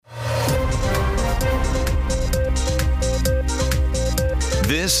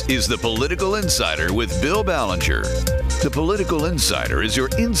This is The Political Insider with Bill Ballenger. The Political Insider is your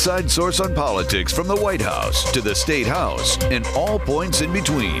inside source on politics from the White House to the State House and all points in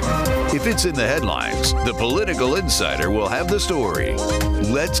between. If it's in the headlines, The Political Insider will have the story.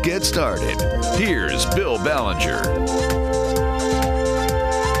 Let's get started. Here's Bill Ballenger.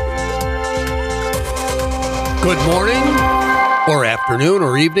 Good morning, or afternoon,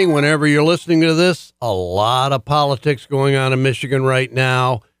 or evening, whenever you're listening to this. A lot of politics going on in Michigan right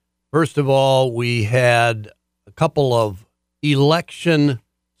now. First of all, we had a couple of election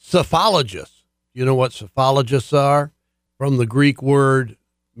psephologists. You know what psephologists are? From the Greek word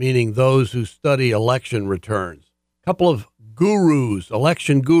meaning those who study election returns. A couple of gurus,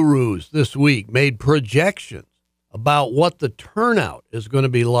 election gurus this week made projections about what the turnout is going to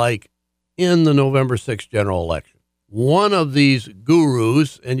be like in the November 6th general election. One of these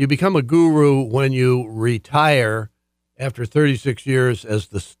gurus, and you become a guru when you retire after 36 years as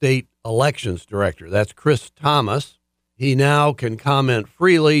the state elections director. That's Chris Thomas. He now can comment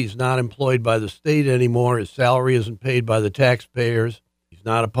freely. He's not employed by the state anymore. His salary isn't paid by the taxpayers. He's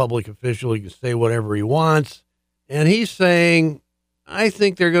not a public official. He can say whatever he wants. And he's saying, I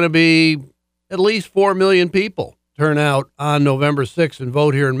think there are going to be at least 4 million people turn out on November 6th and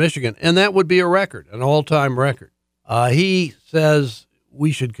vote here in Michigan. And that would be a record, an all-time record. He says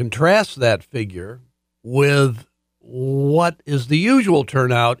we should contrast that figure with what is the usual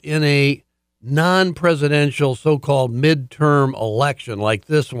turnout in a non-presidential so-called midterm election like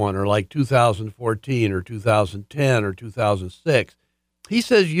this one, or like 2014 or 2010 or 2006. He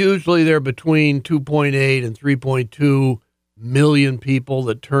says usually there are between 2.8 and 3.2 million people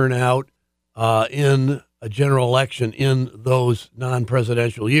that turn out in a general election in those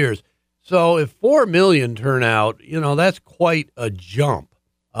non-presidential years. So if 4 million turn out, that's quite a jump.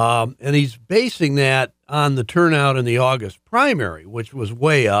 And he's basing that on the turnout in the August primary, which was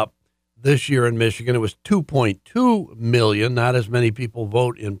way up this year in Michigan. It was 2.2 million. Not as many people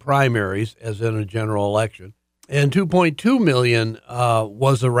vote in primaries as in a general election. And 2.2 million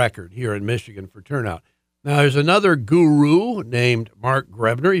was a record here in Michigan for turnout. Now, there's another guru named Mark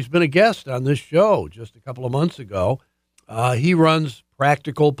Grebner. He's been a guest on this show just a couple of months ago. He runs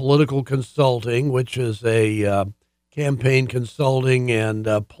Practical Political Consulting, which is a campaign consulting and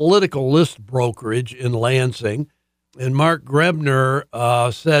political list brokerage in Lansing. And Mark Grebner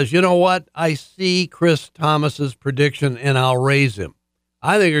says, you know what? I see Chris Thomas's prediction, and I'll raise him.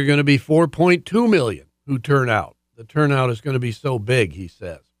 I think there are going to be 4.2 million who turn out. The turnout is going to be so big, he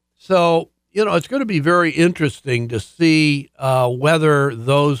says. So, it's going to be very interesting to see whether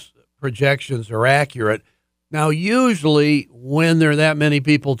those projections are accurate. Now, usually when there are that many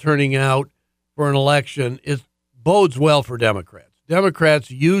people turning out for an election, it bodes well for Democrats. Democrats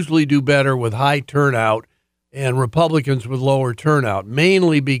usually do better with high turnout and Republicans with lower turnout,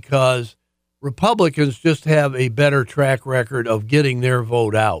 mainly because Republicans just have a better track record of getting their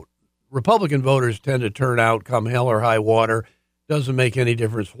vote out. Republican voters tend to turn out come hell or high water. Doesn't make any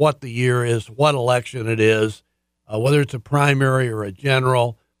difference what the year is, what election it is, whether it's a primary or a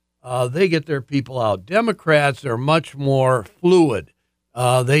general. They get their people out. Democrats are much more fluid.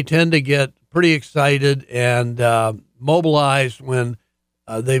 They tend to get pretty excited and mobilized when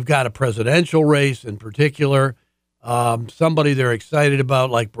they've got a presidential race in particular, somebody they're excited about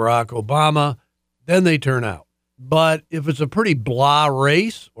like Barack Obama, then they turn out. But if it's a pretty blah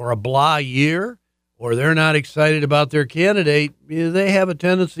race or a blah year, or they're not excited about their candidate, they have a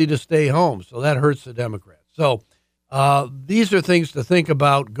tendency to stay home. So that hurts the Democrats. So these are things to think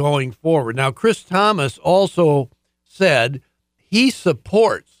about going forward. Now, Chris Thomas also said he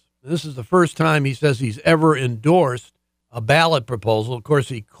supports, this is the first time he says he's ever endorsed a ballot proposal. Of course,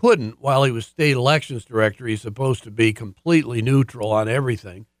 he couldn't while he was state elections director. He's supposed to be completely neutral on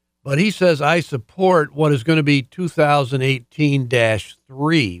everything. But he says, I support what is going to be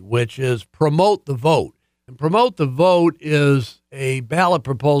 2018-3, which is promote the vote. And promote the vote is a ballot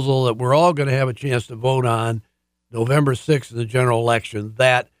proposal that we're all going to have a chance to vote on November 6th in the general election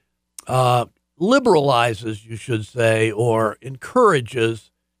that liberalizes, you should say, or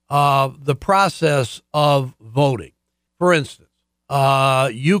encourages the process of voting. For instance,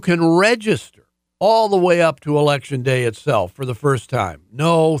 you can register all the way up to Election Day itself for the first time.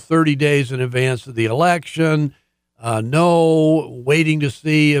 No 30 days in advance of the election, no waiting to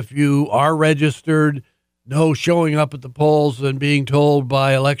see if you are registered, no showing up at the polls and being told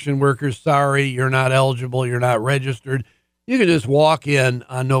by election workers, sorry, you're not eligible, you're not registered. You can just walk in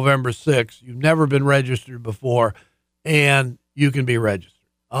on November 6th. You've never been registered before, and you can be registered.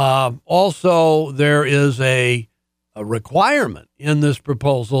 Also, there is a requirement in this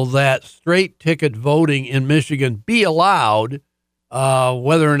proposal that straight ticket voting in Michigan be allowed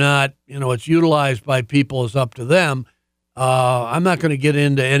Whether or not, it's utilized by people is up to them. I'm not going to get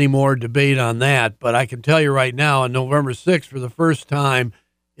into any more debate on that, but I can tell you right now, on November 6th, for the first time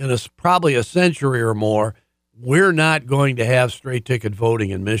in probably a century or more, we're not going to have straight ticket voting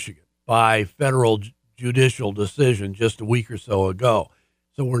in Michigan by federal judicial decision just a week or so ago.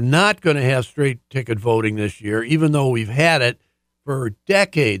 So we're not going to have straight ticket voting this year, even though we've had it for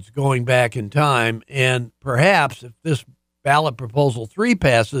decades going back in time. And perhaps if this ballot proposal 3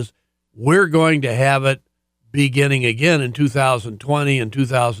 passes, we're going to have it beginning again in 2020 and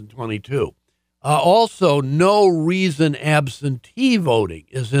 2022. Also, no reason absentee voting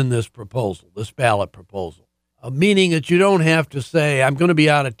is in this proposal, this ballot proposal, meaning that you don't have to say, I'm going to be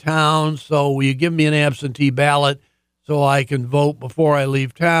out of town, so will you give me an absentee ballot so I can vote before I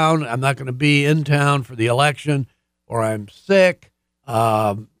leave town? I'm not going to be in town for the election, or I'm sick.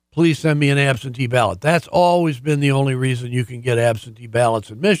 Please send me an absentee ballot. That's always been the only reason you can get absentee ballots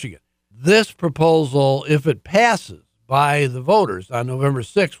in Michigan. This proposal, if it passes by the voters on November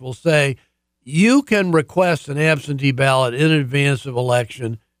 6th, will say you can request an absentee ballot in advance of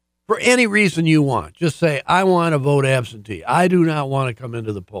election for any reason you want. Just say, I want to vote absentee. I do not want to come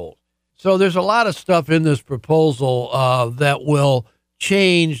into the polls. So there's a lot of stuff in this proposal that will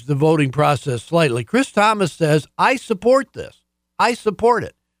change the voting process slightly. Chris Thomas says, I support this. I support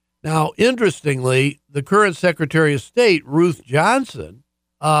it. Now, interestingly, the current Secretary of State, Ruth Johnson,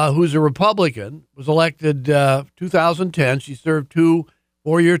 who's a Republican, was elected 2010. She served 2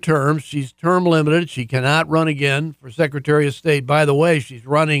 4-year terms. She's term limited. She cannot run again for Secretary of State. By the way, she's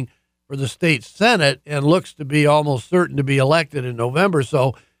running for the state Senate and looks to be almost certain to be elected in November.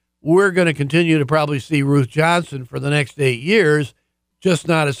 So we're going to continue to probably see Ruth Johnson for the next 8 years, just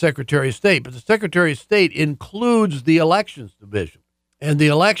not as Secretary of State. But the Secretary of State includes the Elections Division. And the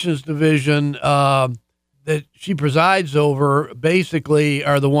Elections Division that she presides over basically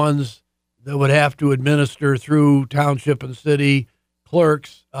are the ones that would have to administer through township and city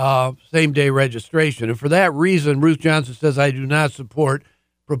clerks same-day registration. And for that reason, Ruth Johnson says, I do not support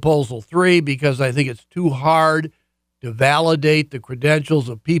Proposal 3 because I think it's too hard to validate the credentials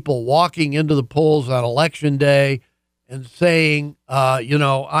of people walking into the polls on Election Day and saying,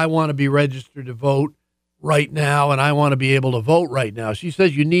 I want to be registered to vote right now, and I want to be able to vote right now. She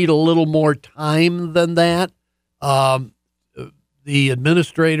says you need a little more time than that. The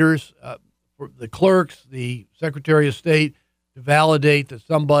administrators, the clerks, the Secretary of State, to validate that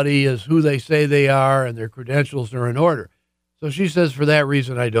somebody is who they say they are and their credentials are in order. So she says, for that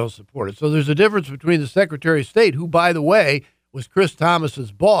reason, I don't support it. So there's a difference between the Secretary of State, who, by the way, was Chris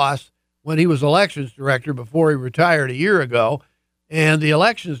Thomas's boss when he was elections director before he retired a year ago, and the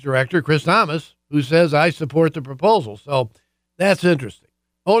elections director, Chris Thomas, who says, I support the proposal. So that's interesting.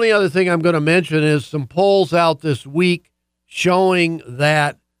 Only other thing I'm going to mention is some polls out this week showing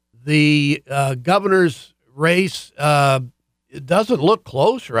that the governor's race it doesn't look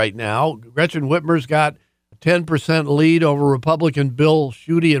close right now. Gretchen Whitmer's got a 10% lead over Republican Bill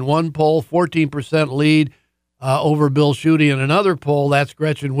Schuette in one poll, 14% lead over Bill Schuette in another poll. That's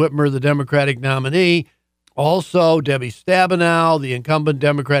Gretchen Whitmer, the Democratic nominee. Also, Debbie Stabenow, the incumbent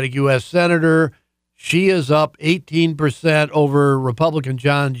Democratic U.S. Senator, she is up 18% over Republican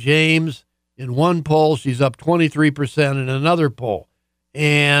John James in one poll. She's up 23% in another poll.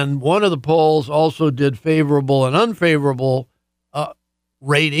 And one of the polls also did favorable and unfavorable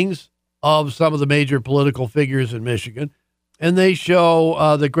ratings of some of the major political figures in Michigan. And they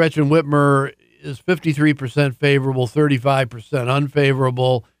show that Gretchen Whitmer is 53% favorable, 35%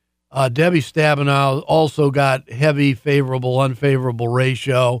 unfavorable. Debbie Stabenow also got heavy favorable, unfavorable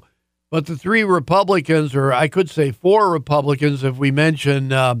ratio. But the 3 Republicans, or I could say 4 Republicans, if we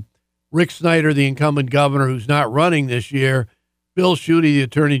mention Rick Snyder, the incumbent governor, who's not running this year, Bill Schuette, the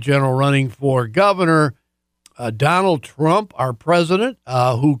attorney general, running for governor, Donald Trump, our president,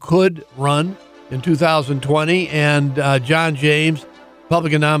 who could run in 2020, and John James,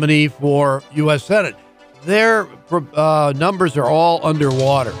 Republican nominee for U.S. Senate. Their numbers are all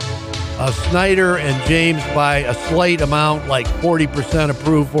underwater. Snyder and James by a slight amount, like 40%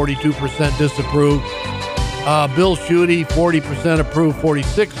 approve, 42% disapprove. Bill Schuette, 40% approve,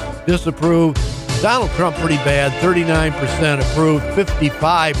 46% disapprove. Donald Trump, pretty bad, 39% approve,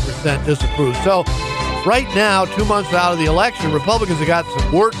 55% disapprove. So right now, 2 months out of the election, Republicans have got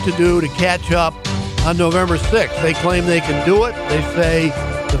some work to do to catch up on November 6th. They claim they can do it. They say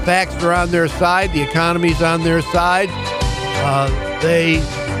the facts are on their side. The economy's on their side. They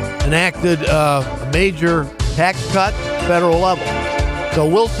enacted a major tax cut federal level. So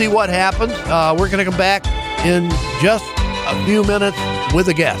we'll see what happens. We're going to come back in just a few minutes with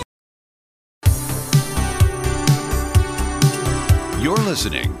a guest. You're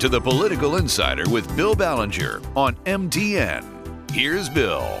listening to The Political Insider with Bill Ballenger on MTN. Here's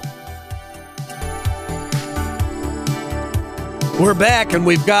Bill. We're back, and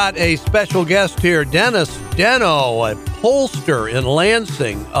we've got a special guest here, Dennis Deno, a pollster in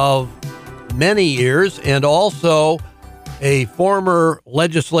Lansing of many years, and also a former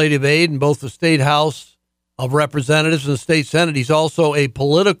legislative aide in both the State House of Representatives and the State Senate. He's also a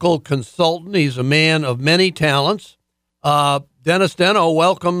political consultant. He's a man of many talents. Dennis Deno,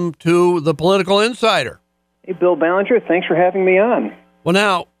 welcome to The Political Insider. Hey, Bill Ballenger, thanks for having me on. Well,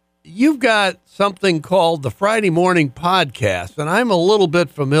 now, you've got something called the Friday Morning Podcast, and I'm a little bit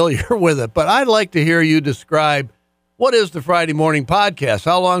familiar with it, but I'd like to hear you describe what is the Friday Morning Podcast?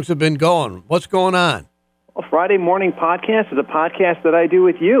 How long's it been going? What's going on? Well, Friday Morning Podcast is a podcast that I do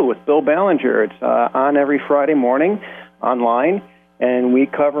with you, with Bill Ballenger. It's on every Friday morning online, and we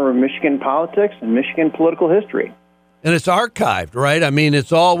cover Michigan politics and Michigan political history. And it's archived, right? I mean,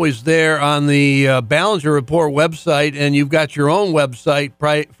 it's always there on the Ballenger Report website, and you've got your own website,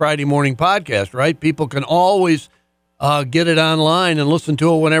 Friday Morning Podcast, right? People can always get it online and listen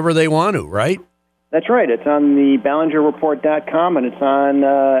to it whenever they want to, right? That's right. It's on the BallengerReport.com, and it's on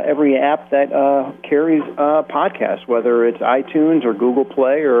every app that carries podcasts, whether it's iTunes or Google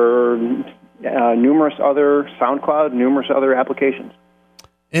Play or numerous other SoundCloud, numerous other applications.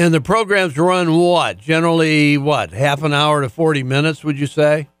 And the programs run what? Generally, half an hour to 40 minutes, would you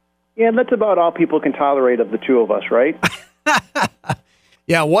say? Yeah, that's about all people can tolerate of the two of us, right?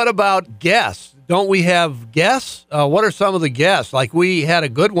 Yeah, what about guests? Don't we have guests? What are some of the guests? Like, we had a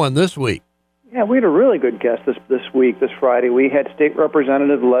good one this week. Yeah, we had a really good guest this Friday. We had State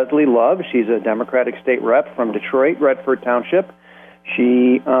Representative Leslie Love. She's a Democratic state rep from Detroit, Redford Township.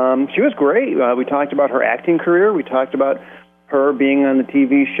 She was great. We talked about her acting career. We talked about her being on the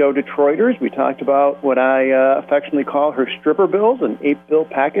TV show Detroiters. We talked about what I affectionately call her stripper bills, an 8-bill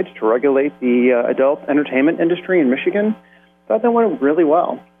package to regulate the adult entertainment industry in Michigan. Thought that went really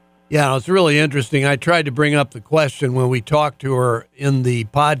well. Yeah, it's really interesting. I tried to bring up the question when we talked to her in the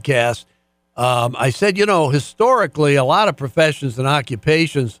podcast. I said, historically, a lot of professions and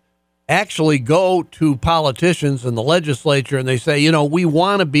occupations actually go to politicians and the legislature, and they say, we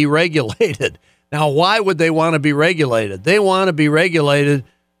want to be regulated. Now, why would they want to be regulated? They want to be regulated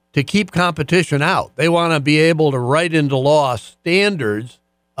to keep competition out. They want to be able to write into law standards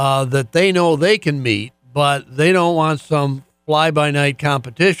that they know they can meet, but they don't want some fly-by-night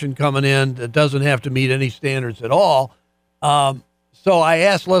competition coming in that doesn't have to meet any standards at all. So I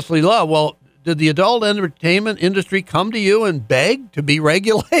asked Leslie Love, well, did the adult entertainment industry come to you and beg to be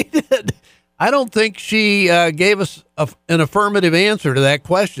regulated? I don't think she gave us an affirmative answer to that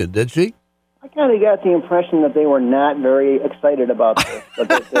question, did she? I kind of got the impression that they were not very excited about this, but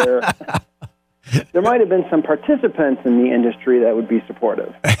that there might have been some participants in the industry that would be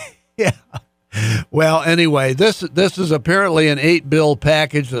supportive. Yeah. Well, anyway, this is apparently an 8-bill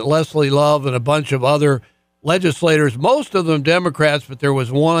package that Leslie Love and a bunch of other legislators, most of them Democrats, but there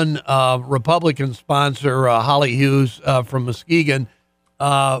was one Republican sponsor, Holly Hughes from Muskegon,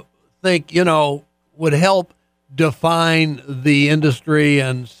 think, would help define the industry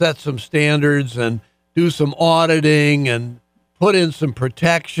and set some standards and do some auditing and put in some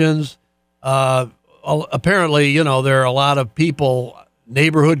protections. Apparently, there are a lot of people,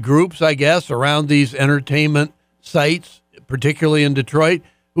 neighborhood groups, I guess, around these entertainment sites, particularly in Detroit,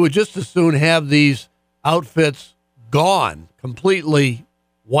 who would just as soon have these outfits gone, completely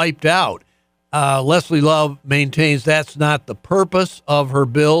wiped out. Leslie Love maintains that's not the purpose of her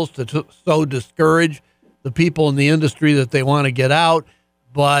bills, to so discourage the people in the industry that they want to get out.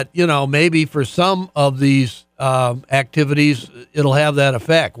 But, maybe for some of these activities, it'll have that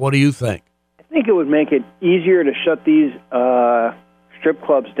effect. What do you think? I think it would make it easier to shut these strip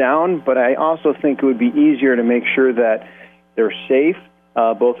clubs down, but I also think it would be easier to make sure that they're safe,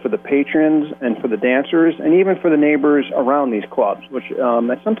 both for the patrons and for the dancers, and even for the neighbors around these clubs, which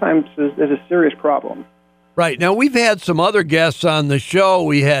that sometimes is a serious problem. Right. Now, we've had some other guests on the show.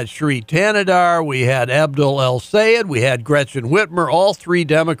 We had Sri Tanadar, we had Abdul El Sayed, we had Gretchen Whitmer, all three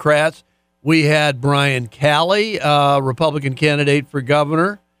Democrats. We had Brian Calley, Republican candidate for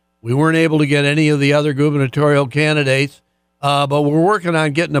governor. We weren't able to get any of the other gubernatorial candidates, but we're working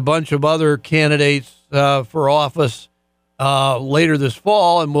on getting a bunch of other candidates for office later this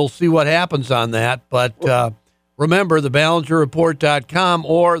fall, and we'll see what happens on that. But remember, the BallengerReport.com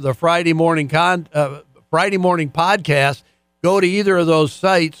or the Friday Morning Podcast, go to either of those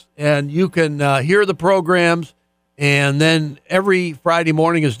sites, and you can hear the programs. And then every Friday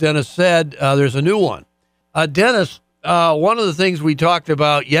morning, as Dennis said, there's a new one. Dennis, one of the things we talked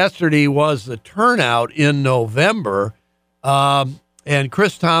about yesterday was the turnout in November. And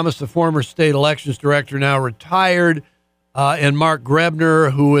Chris Thomas, the former state elections director, now retired, and Mark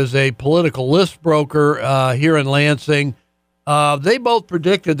Grebner, who is a political list broker here in Lansing, they both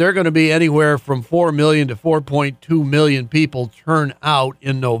predicted they're going to be anywhere from 4 million to 4.2 million people turn out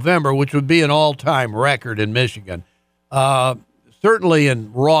in November, which would be an all-time record in Michigan. Certainly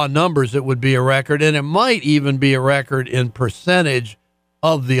in raw numbers, it would be a record, and it might even be a record in percentage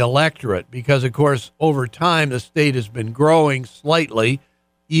of the electorate because, of course, over time, the state has been growing slightly,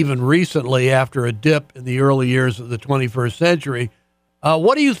 even recently after a dip in the early years of the 21st century.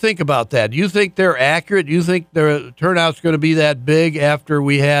 What do you think about that? Do you think they're accurate? Do you think the turnout's going to be that big after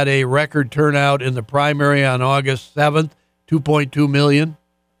we had a record turnout in the primary on August 7th, 2.2 million?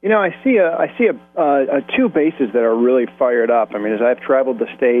 You know, I see two bases that are really fired up. I mean, as I've traveled the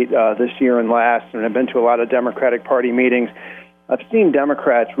state this year and last, and I've been to a lot of Democratic Party meetings, I've seen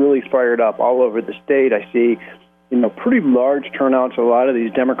Democrats really fired up all over the state. I see, pretty large turnouts at a lot of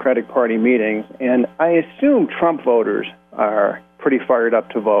these Democratic Party meetings, and I assume Trump voters are pretty fired up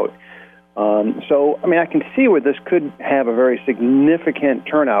to vote. I can see where this could have a very significant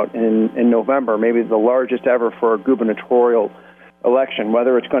turnout in November, maybe the largest ever for a gubernatorial election.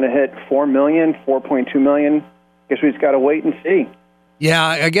 Whether it's going to hit 4 million, 4.2 million, I guess we just got to wait and see. Yeah,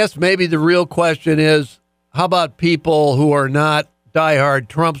 I guess maybe the real question is, how about people who are not diehard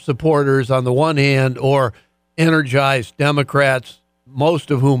Trump supporters on the one hand, or energized Democrats,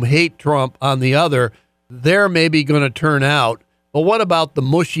 most of whom hate Trump on the other? They're maybe going to turn out. But what about the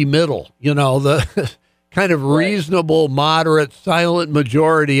mushy middle? The kind of reasonable, moderate, silent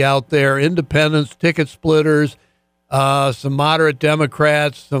majority out there, independents, ticket splitters, some moderate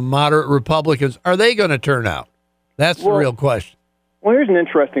Democrats, some moderate Republicans. Are they going to turn out? That's the real question. Well, here's an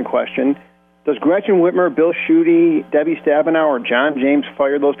interesting question. Does Gretchen Whitmer, Bill Schuette, Debbie Stabenow, or John James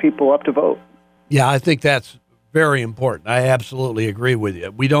fire those people up to vote? Yeah, I think that's very important. I absolutely agree with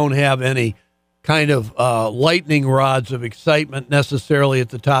you. We don't have any kind of lightning rods of excitement necessarily at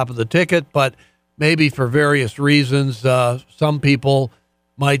the top of the ticket, but maybe for various reasons, some people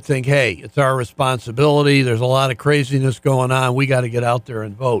might think, hey, it's our responsibility. There's a lot of craziness going on. We got to get out there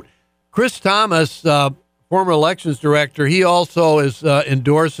and vote. Chris Thomas, former elections director, he also is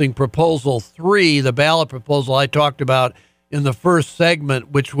endorsing Proposal 3, the ballot proposal I talked about in the first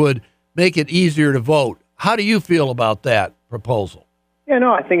segment, which would make it easier to vote. How do you feel about that proposal? Yeah,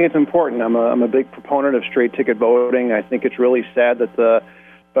 no, I think it's important. I'm a big proponent of straight ticket voting. I think it's really sad that the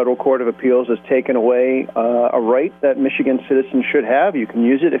Federal Court of Appeals has taken away a right that Michigan citizens should have. You can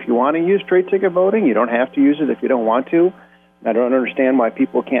use it if you want to use straight ticket voting. You don't have to use it if you don't want to. I don't understand why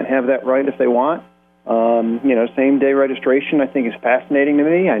people can't have that right if they want. Same-day registration I think is fascinating to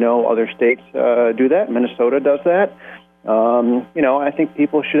me. I know other states do that. Minnesota does that. I think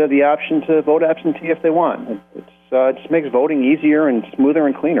people should have the option to vote absentee if they want. It just makes voting easier and smoother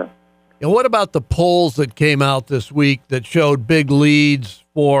and cleaner. And what about the polls that came out this week that showed big leads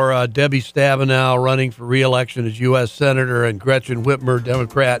for Debbie Stabenow running for re-election as U.S. Senator and Gretchen Whitmer,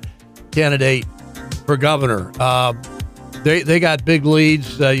 Democrat candidate for governor? They got big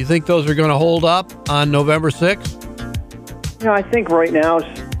leads. You think those are going to hold up on November 6th? I think right now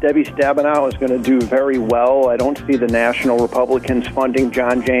Debbie Stabenow is going to do very well. I don't see the national Republicans funding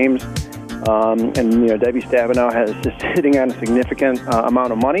John James. Debbie Stabenow is sitting on a significant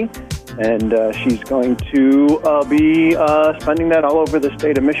amount of money, and she's going to be spending that all over the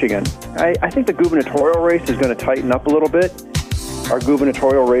state of Michigan. I think the gubernatorial race is going to tighten up a little bit. Our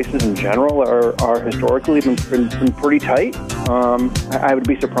gubernatorial races in general are historically been pretty tight. I would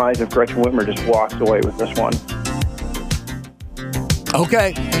be surprised if Gretchen Whitmer just walks away with this one.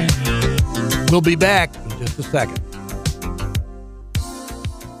 Okay. We'll be back in just a second.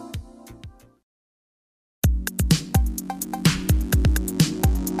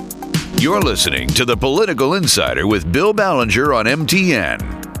 You're listening to The Political Insider with Bill Ballenger on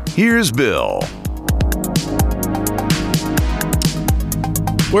MTN. Here's Bill.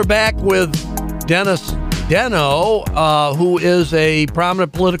 We're back with Dennis Deno, who is a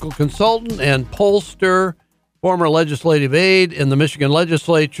prominent political consultant and pollster, former legislative aide in the Michigan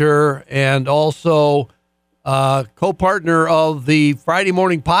legislature, and also co-partner of the Friday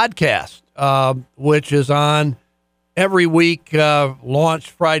Morning Podcast, which is on every week,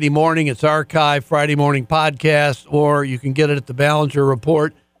 launched Friday morning. It's archived Friday Morning Podcast, or you can get it at the Ballenger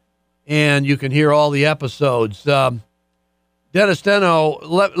Report, and you can hear all the episodes. Dennis Deno,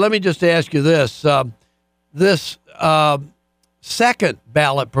 let me just ask you this. This second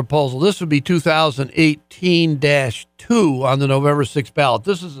ballot proposal, this would be 2018-2 on the November 6th ballot.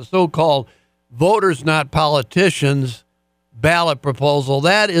 This is the so-called Voters Not Politicians ballot proposal.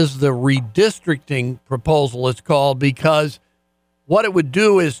 That is the redistricting proposal, it's called, because what it would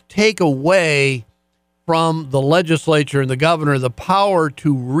do is take away from the legislature and the governor the power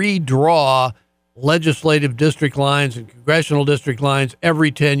to redraw legislative district lines and congressional district lines every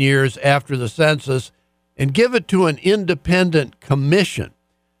 10 years after the census and give it to an independent commission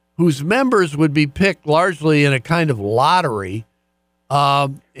whose members would be picked largely in a kind of lottery.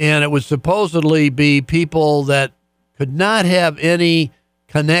 And it would supposedly be people that could not have any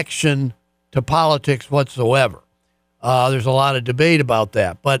connection to politics whatsoever. There's a lot of debate about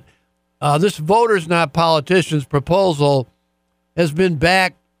that. But this Voters Not Politicians proposal has been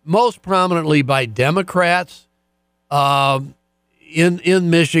backed most prominently by Democrats in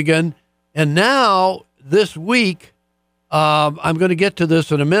Michigan. And now this week, I'm going to get to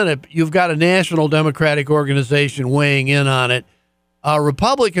this in a minute. You've got a national Democratic organization weighing in on it.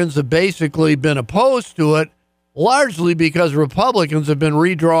 Republicans have basically been opposed to it, largely because Republicans have been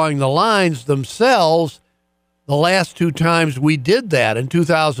redrawing the lines themselves the last two times we did that, in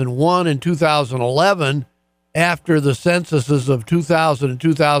 2001 and 2011, after the censuses of 2000 and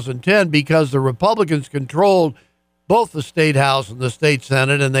 2010, because the Republicans controlled both the state house and the state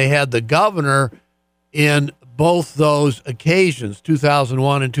senate, and they had the governor in both those occasions,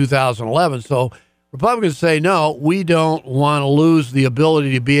 2001 and 2011. So Republicans say, no, we don't want to lose the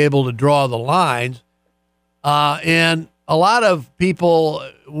ability to be able to draw the lines. And a lot of people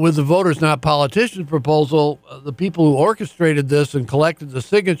with the Voters Not Politicians proposal, the people who orchestrated this and collected the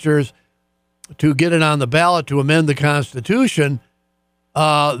signatures to get it on the ballot to amend the Constitution,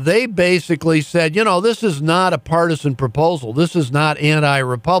 they basically said, this is not a partisan proposal. This is not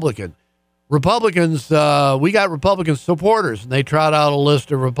anti-Republican. Republicans, we got Republican supporters, and they trot out a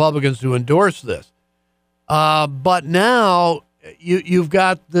list of Republicans who endorse this. But now you've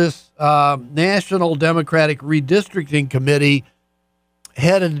got this National Democratic Redistricting Committee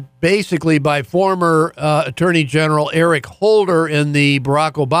headed basically by former Attorney General Eric Holder in the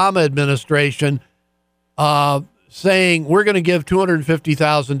Barack Obama administration, saying we're going to give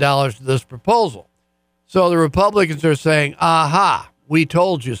 $250,000 to this proposal. So the Republicans are saying, aha, we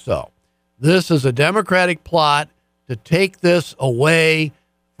told you so. This is a Democratic plot to take this away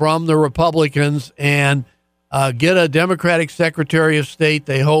from the Republicans and get a Democratic Secretary of State.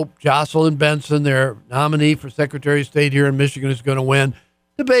 They hope Jocelyn Benson, their nominee for Secretary of State here in Michigan, is going to win,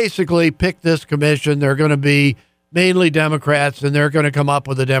 to basically pick this commission. They're going to be mainly Democrats, and they're going to come up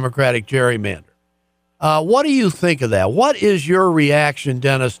with a Democratic gerrymander. What do you think of that? What is your reaction,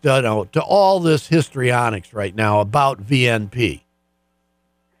 Dennis Dutto, to all this histrionics right now about VNP?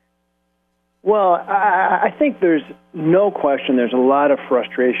 Well, I think there's no question there's a lot of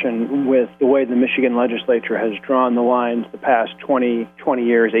frustration with the way the Michigan legislature has drawn the lines the past 20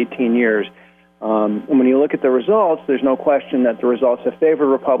 years, 18 years. And when you look at the results, there's no question that the results have favored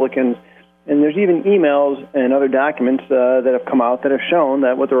Republicans. And there's even emails and other documents that have come out that have shown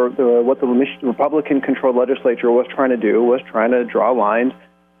that what the Republican-controlled legislature was trying to do was trying to draw lines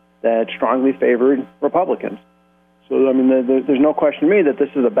that strongly favored Republicans. So, I mean, there's no question to me that this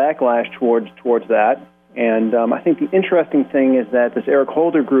is a backlash towards that. And I think the interesting thing is that this Eric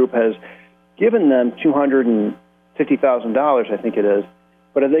Holder group has given them $250,000, I think it is.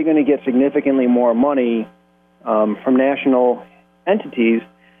 But are they going to get significantly more money from national entities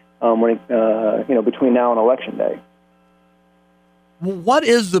between now and Election Day? What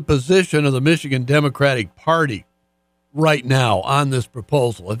is the position of the Michigan Democratic Party right now on this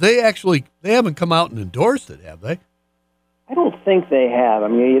proposal? They haven't come out and endorsed it, have they? I don't think they have. I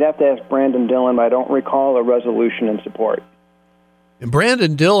mean, you'd have to ask Brandon Dillon, but I don't recall a resolution in support. And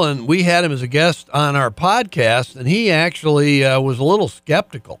Brandon Dillon, we had him as a guest on our podcast, and he actually was a little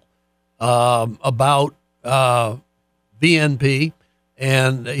skeptical about VNP.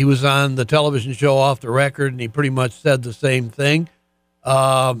 And he was on the television show Off the Record, and he pretty much said the same thing.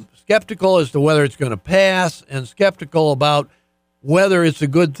 Skeptical as to whether it's going to pass, and skeptical about whether it's a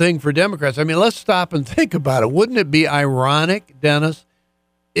good thing for Democrats. I mean, let's stop and think about it. Wouldn't it be ironic, Dennis,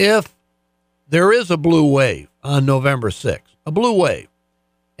 if there is a blue wave on November 6th, a blue wave,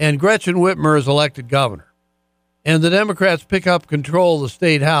 and Gretchen Whitmer is elected governor, and the Democrats pick up control of the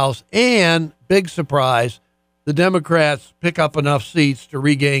state house, and, big surprise, the Democrats pick up enough seats to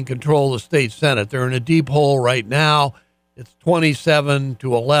regain control of the state Senate. They're in a deep hole right now. It's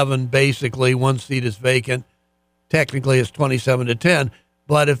 27-11, basically. One seat is vacant. Technically, it's 27-10.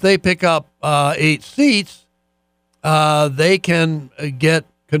 But if they pick up 8 seats, they can get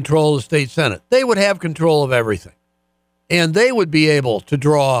control of the state Senate. They would have control of everything. And they would be able to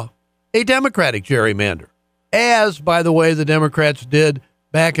draw a Democratic gerrymander, as, by the way, the Democrats did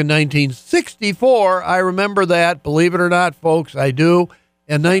back in 1964. I remember that, believe it or not, folks, I do.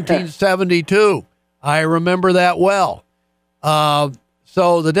 In 1972, I remember that well.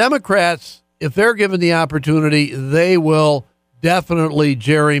 So the Democrats, if they're given the opportunity, they will definitely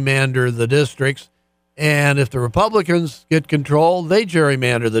gerrymander the districts. And if the Republicans get control, they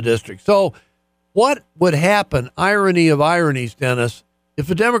gerrymander the districts. So what would happen, irony of ironies, Dennis, if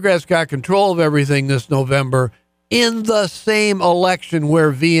the Democrats got control of everything this November in the same election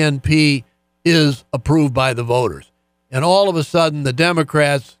where VNP is approved by the voters? And all of a sudden, the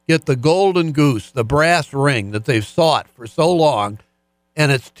Democrats get the golden goose, the brass ring that they've sought for so long,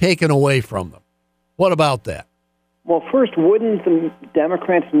 and it's taken away from them. What about that? Well, first, wouldn't the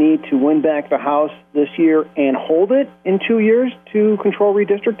Democrats need to win back the House this year and hold it in 2 years to control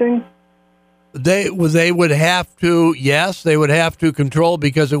redistricting? They would have to, yes, they would have to control,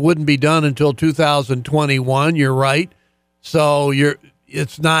 because it wouldn't be done until 2021. You're right. So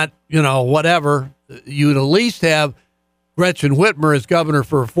it's not, whatever. You'd at least have Gretchen Whitmer as governor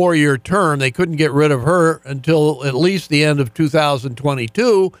for a 4-year term. They couldn't get rid of her until at least the end of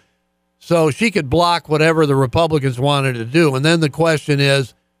 2022. So she could block whatever the Republicans wanted to do. And then the question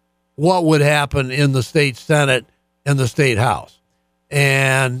is, what would happen in the state Senate and the state House?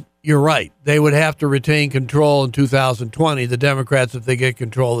 And you're right. They would have to retain control in 2020, the Democrats, if they get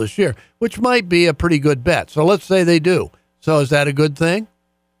control this year, which might be a pretty good bet. So let's say they do. So is that a good thing?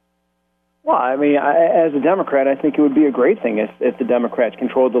 Well, I mean, as a Democrat, I think it would be a great thing if the Democrats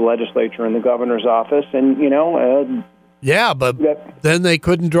controlled the legislature and the governor's office. And, yeah, but then they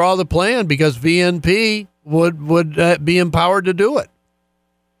couldn't draw the plan because VNP would be empowered to do it.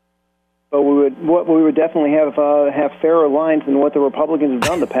 But we would definitely have fairer lines than what the Republicans have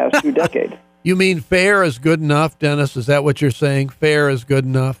done the past 2 decades. You mean fair is good enough, Dennis? Is that what you're saying? Fair is good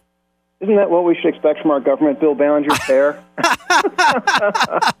enough? Isn't that what we should expect from our government, Bill Ballenger? Fair?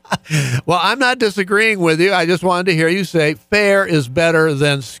 Well, I'm not disagreeing with you. I just wanted to hear you say fair is better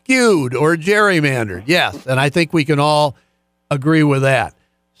than skewed or gerrymandered. Yes, and I think we can all agree with that.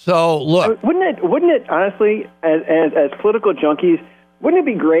 So, look. Wouldn't it honestly, as political junkies, wouldn't it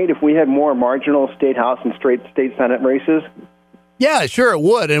be great if we had more marginal state House and state Senate races? Yeah, sure it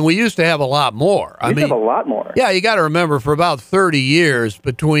would, and we used to have a lot more. We used to have a lot more. Yeah, you got to remember, for about 30 years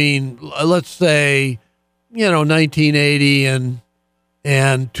between, let's say, 1980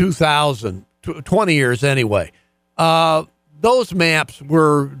 and 2000, 20 years anyway, those maps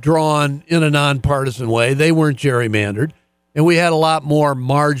were drawn in a nonpartisan way. They weren't gerrymandered, and we had a lot more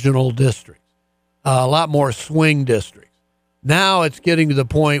marginal districts, a lot more swing districts. Now it's getting to the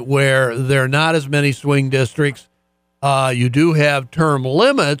point where there are not as many swing districts. You do have term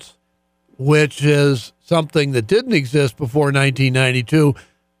limits, which is something that didn't exist before 1992.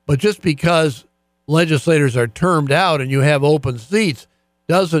 But just because legislators are termed out and you have open seats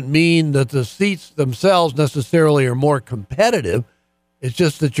doesn't mean that the seats themselves necessarily are more competitive. It's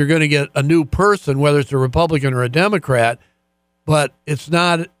just that you're going to get a new person, whether it's a Republican or a Democrat, but it's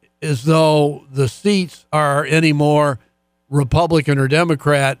not as though the seats are any more Republican or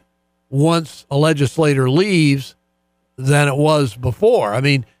Democrat once a legislator leaves than it was before. I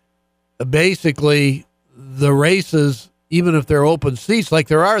mean, basically, the races, even if they're open seats like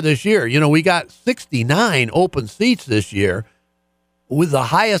there are this year, we got 69 open seats this year with the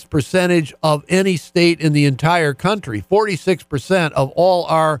highest percentage of any state in the entire country. 46% of all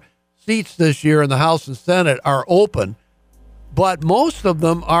our seats this year in the House and Senate are open, but most of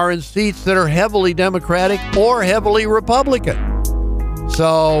them are in seats that are heavily Democratic or heavily Republican.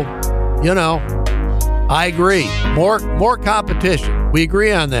 So, I agree. More competition. We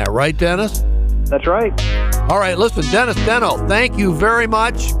agree on that, right, Dennis? That's right. All right, listen, Dennis Deno, thank you very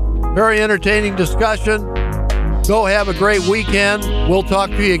much. Very entertaining discussion. Go have a great weekend. We'll talk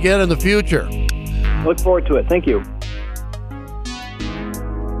to you again in the future. Look forward to it. Thank you.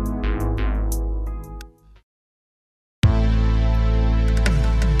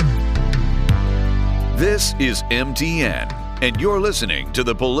 This is MTN, and you're listening to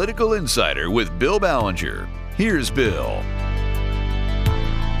The Political Insider with Bill Ballenger. Here's Bill.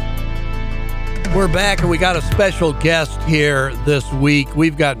 We're back, and we got a special guest here this week.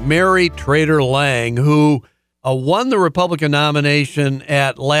 We've got Mary Treder Lang, who won the Republican nomination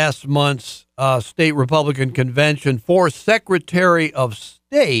at last month's state Republican convention for Secretary of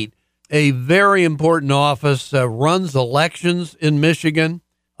State, a very important office, runs elections in Michigan,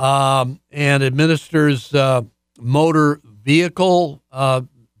 and administers motor vehicle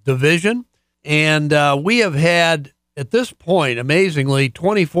division. And we have had, at this point, amazingly,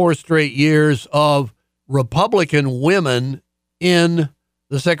 24 straight years of Republican women in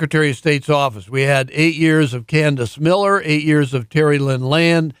the Secretary of State's office. We had 8 years of Candace Miller, 8 years of Terry Lynn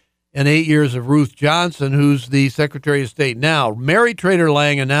Land, and 8 years of Ruth Johnson, who's the Secretary of State now. Mary Treder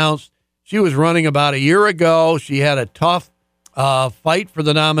Lang announced she was running about a year ago. She had a tough fight for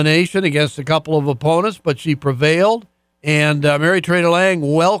the nomination against a couple of opponents, but she prevailed. And Mary Treder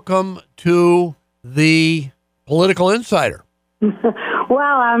Lang, welcome to the Political Insider. Well,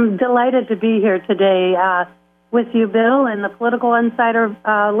 I'm delighted to be here today with you, Bill, and the Political Insider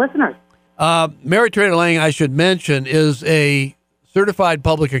listeners. Mary Treder Lang, I should mention, is a certified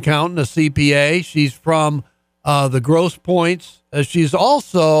public accountant, a CPA. She's from the Grosse Points. She's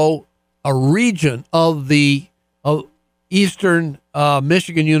also a regent of the Eastern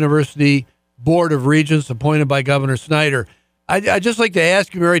Michigan University Board of Regents appointed by Governor Snyder. I'd just like to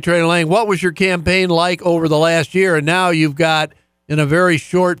ask you, Mary Treder Lang, what was your campaign like over the last year? And now you've got, in a very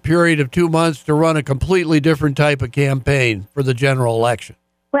short period of 2 months, to run a completely different type of campaign for the general election.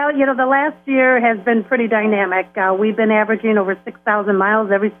 Well, the last year has been pretty dynamic. We've been averaging over 6,000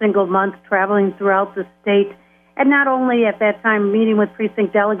 miles every single month, traveling throughout the state, and not only at that time meeting with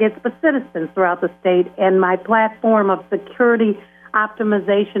precinct delegates, but citizens throughout the state. And my platform of security,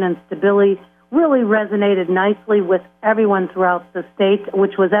 optimization, and stability really resonated nicely with everyone throughout the state,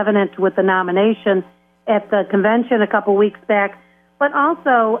 which was evident with the nomination at the convention a couple weeks back. But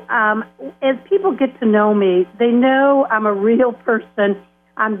also, as people get to know me, they know I'm a real person.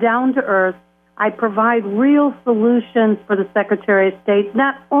 I'm down to earth. I provide real solutions for the Secretary of State,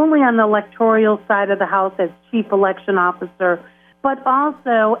 not only on the electoral side of the House as Chief Election Officer, but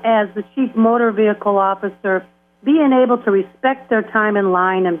also as the Chief Motor Vehicle Officer, being able to respect their time in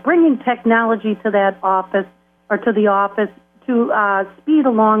line and bringing technology to that office or to the office to speed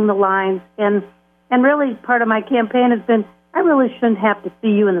along the lines. And really part of my campaign has been, I really shouldn't have to see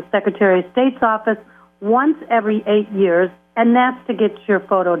you in the Secretary of State's office once every 8 years, and that's to get your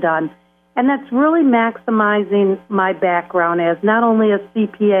photo done. And that's really maximizing my background as not only a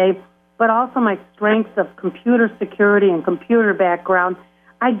CPA, but also my strengths of computer security and computer background.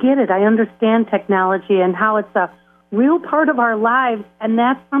 I get it. I understand technology and how it's a real part of our lives, and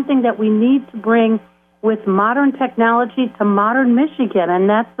that's something that we need to bring with modern technology to modern Michigan, and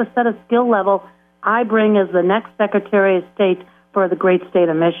that's the set of skill level I bring as the next Secretary of State for the great state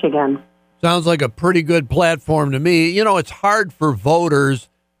of Michigan. Sounds like a pretty good platform to me. It's hard for voters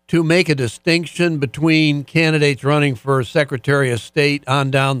to make a distinction between candidates running for Secretary of State on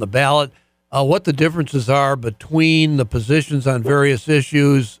down the ballot, what the differences are between the positions on various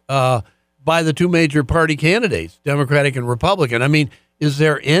issues by the two major party candidates, Democratic and Republican. I mean, is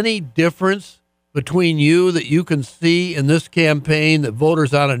there any difference between you that you can see in this campaign that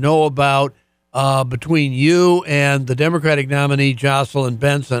voters ought to know about between you and the Democratic nominee, Jocelyn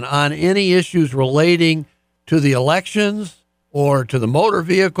Benson, on any issues relating to the elections or to the motor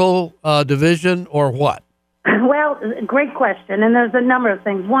vehicle division or what? Well, great question. And there's a number of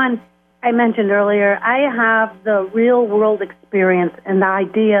things. One, I mentioned earlier, I have the real world experience and the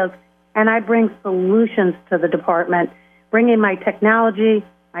ideas, and I bring solutions to the department, bringing my technology,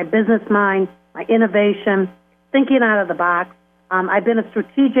 my business mind, my innovation, thinking out of the box. I've been a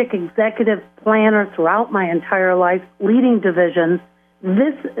strategic executive planner throughout my entire life, leading divisions.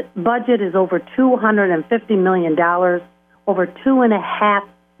 This budget is over $250 million, over $2.5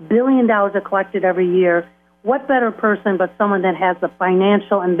 billion are collected every year. What better person but someone that has the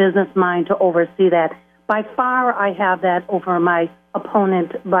financial and business mind to oversee that? By far, I have that over my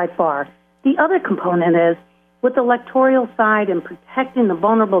opponent by far. The other component is, with the electoral side and protecting the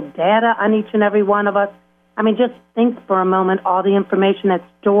vulnerable data on each and every one of us, I mean, just think for a moment all the information that's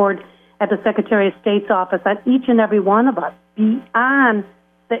stored at the Secretary of State's office on each and every one of us beyond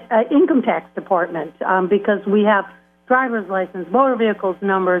the income tax department, because we have driver's license, motor vehicles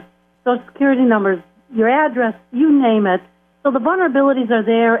numbers, Social Security numbers, your address, you name it. So the vulnerabilities are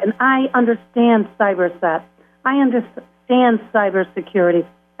there, and I understand cyber threats. I understand cybersecurity.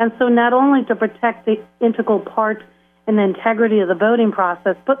 And so not only to protect the integral part and the integrity of the voting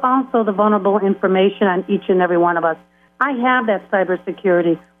process, but also the vulnerable information on each and every one of us. I have that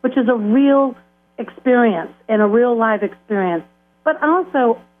cybersecurity, which is a real experience and a real live experience. But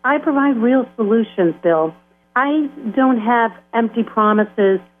also, I provide real solutions, Bill. I don't have empty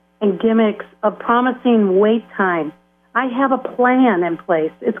promises and gimmicks of promising wait time. I have a plan in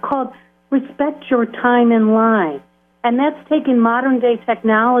place. It's called Respect Your Time in Line. And that's taking modern-day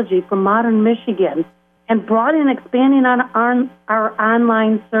technology from modern Michigan and broadening and expanding on our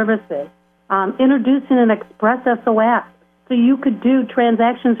online services, introducing an Express SOS so you could do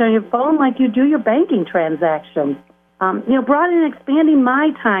transactions on your phone like you do your banking transactions. Broadening and expanding My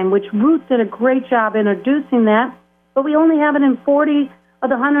Time, which Ruth did a great job introducing that, but we only have it in 40 of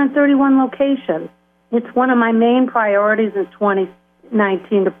the 131 locations. It's one of my main priorities in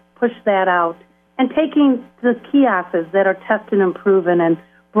 2019 to push that out. And taking the kiosks that are tested and proven and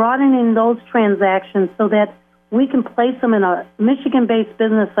broadening those transactions so that we can place them in a Michigan-based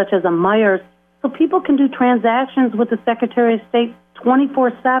business such as a Myers, so people can do transactions with the Secretary of State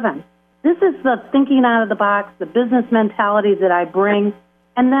 24/7. This is the thinking out of the box, the business mentality that I bring.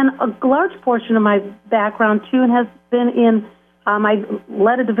 And then a large portion of my background, too, has been in, I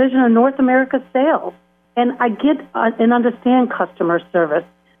led a division of North America sales. And I get and understand customer service.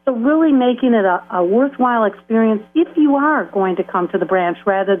 So really making it a worthwhile experience if you are going to come to the branch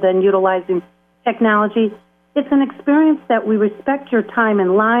rather than utilizing technology. It's an experience that we respect your time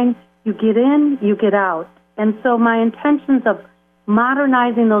in line. You get in, you get out. And so my intentions of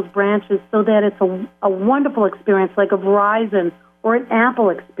modernizing those branches so that it's a wonderful experience like a Verizon or an Apple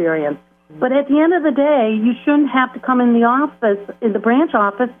experience. But at the end of the day, you shouldn't have to come in the office, in the branch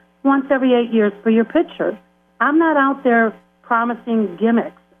office, once every 8 years for your picture. I'm not out there promising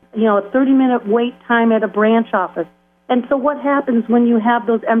gimmicks, a 30-minute wait time at a branch office. And so what happens when you have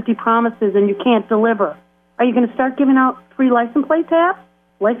those empty promises and you can't deliver? Are you going to start giving out free license plate tabs?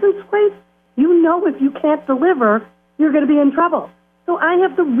 License plates? If you can't deliver, you're going to be in trouble. So I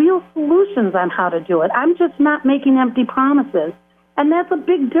have the real solutions on how to do it. I'm just not making empty promises. And that's a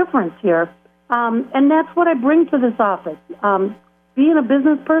big difference here. And that's what I bring to this office. Being a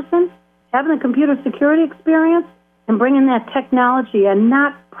business person, having a computer security experience, and bringing that technology and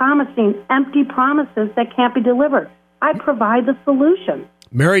not promising empty promises that can't be delivered. I provide the solution.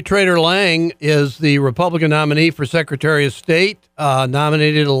 Mary Treder Lang is the Republican nominee for Secretary of State,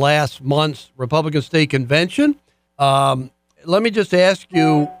 nominated at last month's Republican State Convention. Let me just ask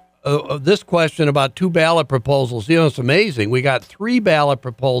you this question about two ballot proposals. It's amazing. We got 3 ballot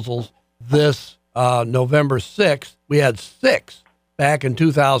proposals this November 6th. We had 6 back in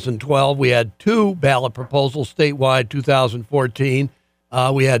 2012. We had 2 ballot proposals statewide 2014.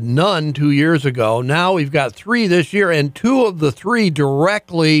 We had none 2 years ago. Now we've got 3 this year, and 2 of the 3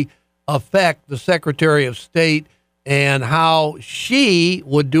 directly affect the Secretary of State and how she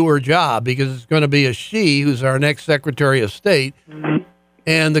would do her job, because it's going to be a she who's our next Secretary of State. Mm-hmm.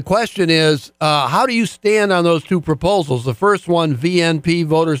 And the question is, how do you stand on those 2 proposals? The first one, VNP,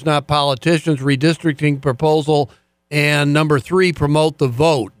 Voters Not Politicians, redistricting proposal, and number 3, promote the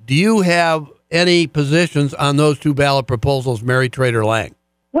vote. Do you have any positions on those 2 ballot proposals, Mary Treder Lang?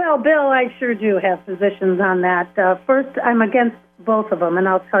 Well, Bill, I sure do have positions on that. First, I'm against both of them, and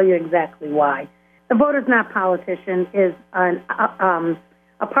I'll tell you exactly why. The Voters Not Politician is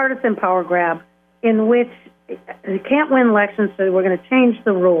a partisan power grab in which you can't win elections, so we're going to change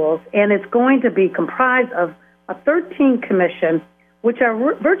the rules, and it's going to be comprised of a 13 commission, which are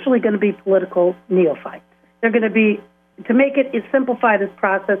virtually going to be political neophytes. They're going to be, to make it simplify this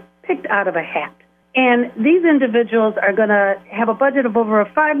process, picked out of a hat. And these individuals are going to have a budget of over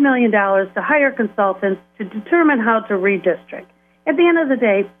 $5 million to hire consultants to determine how to redistrict. At the end of the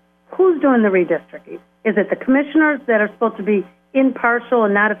day, who's doing the redistricting? Is it the commissioners that are supposed to be impartial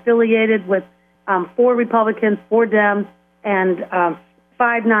and not affiliated with 4 Republicans, 4 Dems, and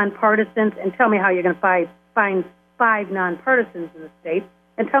 5 nonpartisans? And tell me how you're going to find 5 nonpartisans in the state.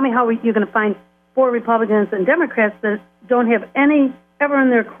 And tell me how you're going to find 4 Republicans and Democrats that don't have ever in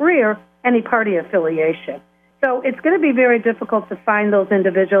their career any party affiliation. So it's going to be very difficult to find those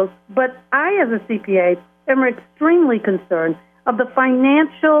individuals. But I, as a CPA, am extremely concerned of the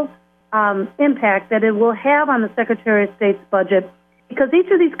financial impact that it will have on the Secretary of State's budget, because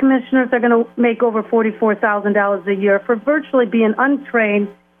each of these commissioners are going to make over $44,000 a year for virtually being untrained,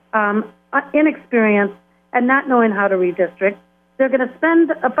 inexperienced, and not knowing how to redistrict. They're going to spend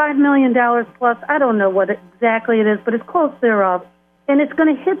 $5 million plus. I don't know what exactly it is, but it's close thereof. And it's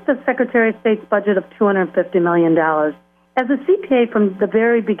going to hit the Secretary of State's budget of $250 million. As a CPA from the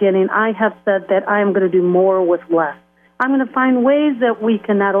very beginning, I have said that I am going to do more with less. I'm going to find ways that we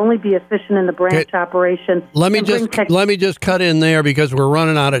can not only be efficient in the branch operation. Let me just cut in there because we're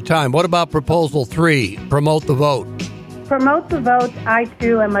running out of time. What about Proposal 3, promote the vote? Promote the vote, I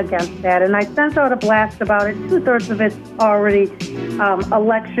too am against that. And I sent out a blast about it. 2/3 of it's already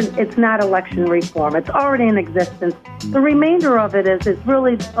election. It's not election reform. It's already in existence. The remainder of it is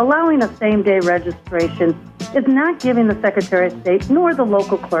really allowing a same-day registration, is not giving the Secretary of State nor the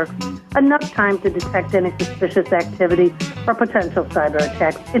local clerks enough time to detect any suspicious activity or potential cyber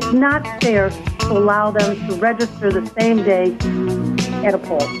attacks. It's not fair to allow them to register the same day at a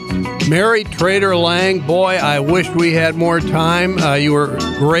poll. Mary Treder Lang, boy, I wish we had more time. You were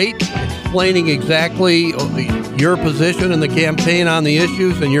great explaining exactly your position in the campaign on the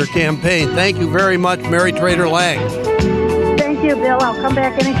issues and your campaign. Thank you very much, Mary Treder Lang. Thank you, Bill. I'll come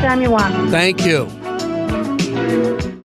back anytime you want. Thank you.